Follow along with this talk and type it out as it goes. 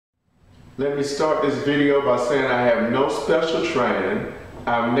Let me start this video by saying I have no special training.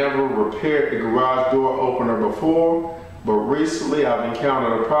 I've never repaired a garage door opener before, but recently I've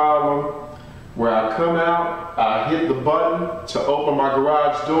encountered a problem where I come out, I hit the button to open my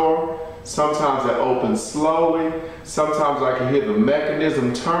garage door. Sometimes it opens slowly, sometimes I can hear the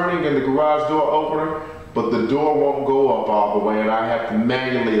mechanism turning in the garage door opener, but the door won't go up all the way and I have to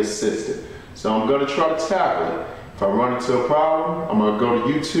manually assist it. So I'm going to try to tackle it. If I run into a problem, I'm going to go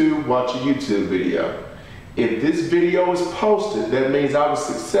to YouTube, watch a YouTube video. If this video is posted, that means I was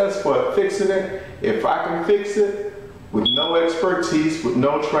successful at fixing it. If I can fix it with no expertise, with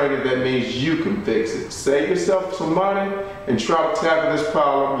no training, that means you can fix it. Save yourself some money and try to tackle this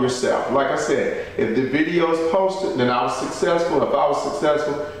problem yourself. Like I said, if the video is posted, then I was successful. If I was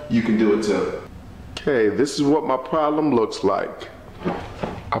successful, you can do it too. Okay, this is what my problem looks like.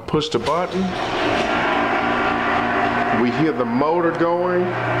 I push the button. We hear the motor going,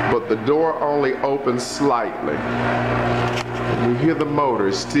 but the door only opens slightly. We hear the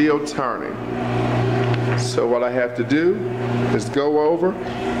motor still turning. So what I have to do is go over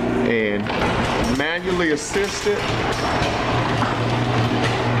and manually assist it.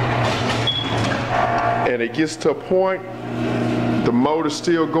 And it gets to a point, the motor's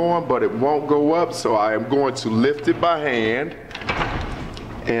still going, but it won't go up, so I am going to lift it by hand,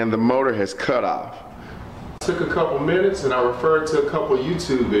 and the motor has cut off. It took a couple minutes and I referred to a couple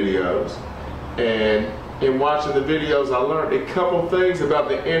YouTube videos, and in watching the videos I learned a couple things about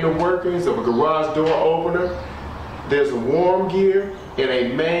the inner workings of a garage door opener. There's a warm gear and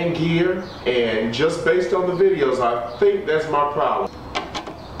a main gear, and just based on the videos I think that's my problem.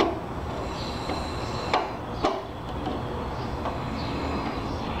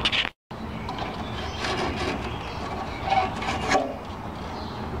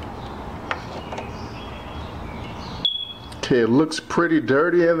 Okay, it looks pretty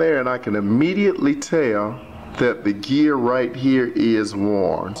dirty in there, and I can immediately tell that the gear right here is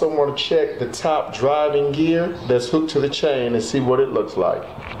worn. So I want to check the top driving gear that's hooked to the chain and see what it looks like.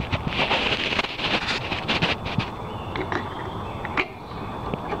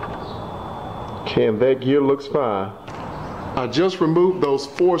 Okay, and that gear looks fine. I just removed those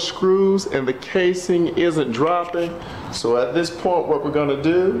 4 screws and the casing isn't dropping. So at this point what we're going to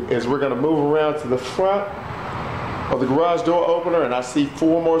do is we're going to move around to the front of the garage door opener, and I see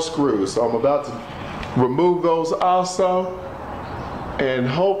 4 more screws. So I'm about to remove those also, and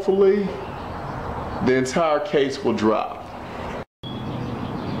hopefully the entire case will drop.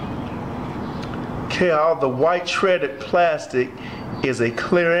 Okay, all the white shredded plastic is a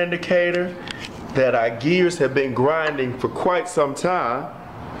clear indicator that our gears have been grinding for quite some time.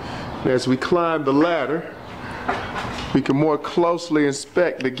 And as we climb the ladder, we can more closely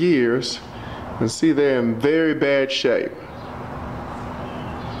inspect the gears and see they're in very bad shape.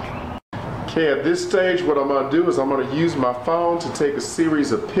 Okay, at this stage what I'm going to do is I'm going to use my phone to take a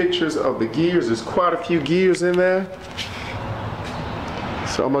series of pictures of the gears. There's quite a few gears in there.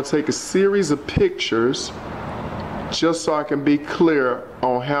 So I'm going to take a series of pictures just so I can be clear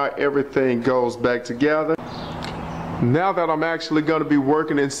on how everything goes back together. Now that I'm actually going to be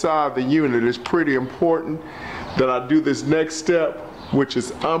working inside the unit, it's pretty important that I do this next step, which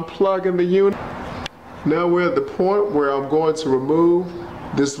is unplugging the unit. Now we're at the point where I'm going to remove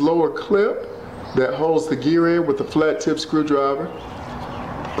this lower clip that holds the gear in with the flat tip screwdriver.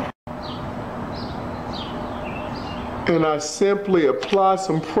 And I simply apply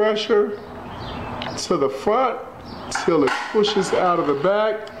some pressure to the front till it pushes out of the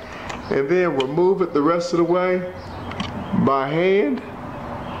back, and then remove it the rest of the way by hand.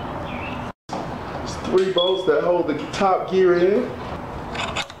 There's 3 bolts that hold the top gear in.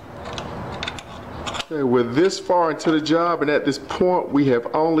 Okay, we're this far into the job, and at this point we have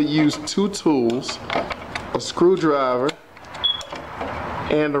only used 2 tools, a screwdriver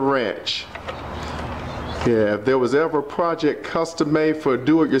and a wrench. Yeah, if there was ever a project custom made for a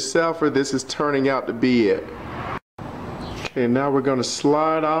do-it-yourselfer, this is turning out to be it. Okay, now we're going to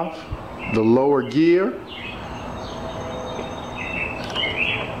slide off the lower gear,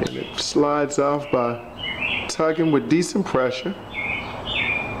 and it slides off by tugging with decent pressure.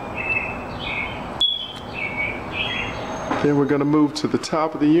 Then we're going to move to the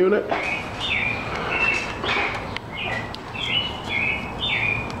top of the unit.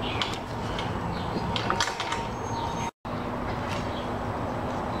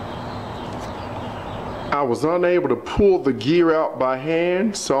 I was unable to pull the gear out by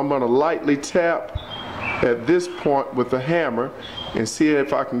hand, so I'm going to lightly tap at this point with a hammer and see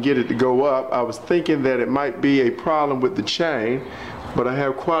if I can get it to go up. I was thinking that it might be a problem with the chain. but I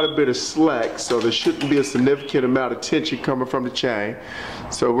have quite a bit of slack, so there shouldn't be a significant amount of tension coming from the chain.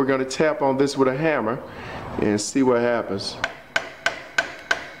 So we're going to tap on this with a hammer and see what happens.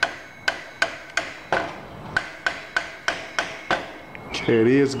 Okay, it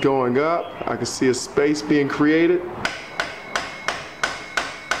is going up. I can see a space being created.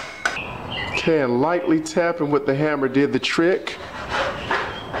 Okay, and lightly tapping with the hammer did the trick.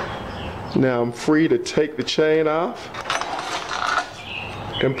 Now I'm free to take the chain off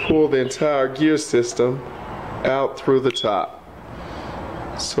and pull the entire gear system out through the top.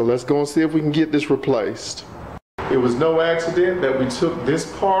 So let's go and see if we can get this replaced. It was no accident that we took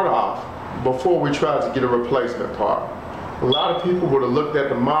this part off before we tried to get a replacement part. A lot of people would have looked at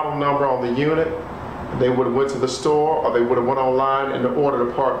the model number on the unit, they would have went to the store, or they would have went online and ordered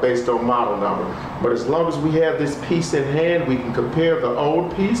a part based on model number. But as long as we have this piece in hand, we can compare the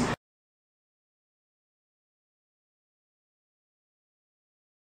old piece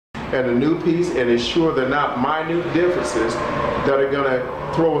and a new piece and ensure they're not minute differences that are going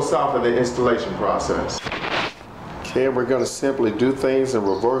to throw us off in the installation process. Okay, we're going to simply do things in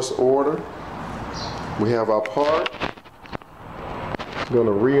reverse order. We have our part. I'm going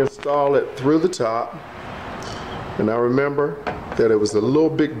to reinstall it through the top. And I remember that it was a little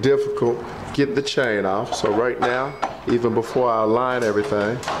bit difficult getting the chain off. So right now, even before I align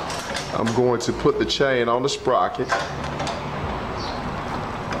everything, I'm going to put the chain on the sprocket.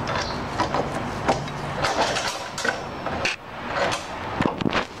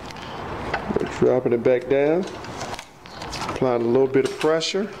 Dropping it back down, applying a little bit of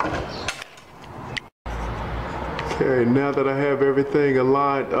pressure. Okay, now that I have everything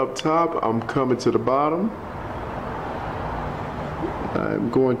aligned up top, I'm coming to the bottom.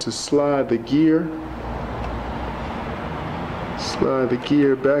 I'm going to slide the gear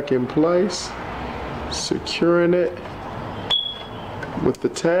back in place, securing it with the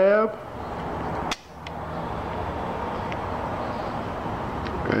tab.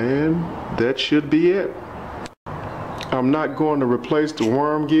 And that should be it. I'm not going to replace the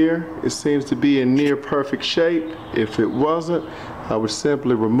worm gear. It seems to be in near perfect shape. If it wasn't, I would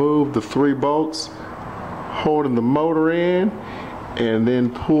simply remove the 3 bolts holding the motor in and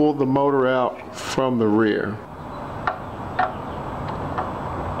then pull the motor out from the rear.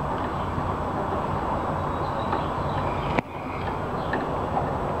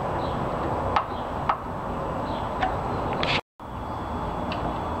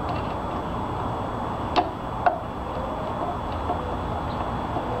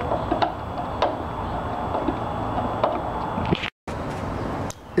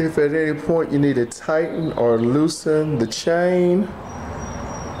 If at any point you need to tighten or loosen the chain,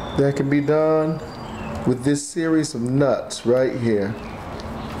 that can be done with this series of nuts right here.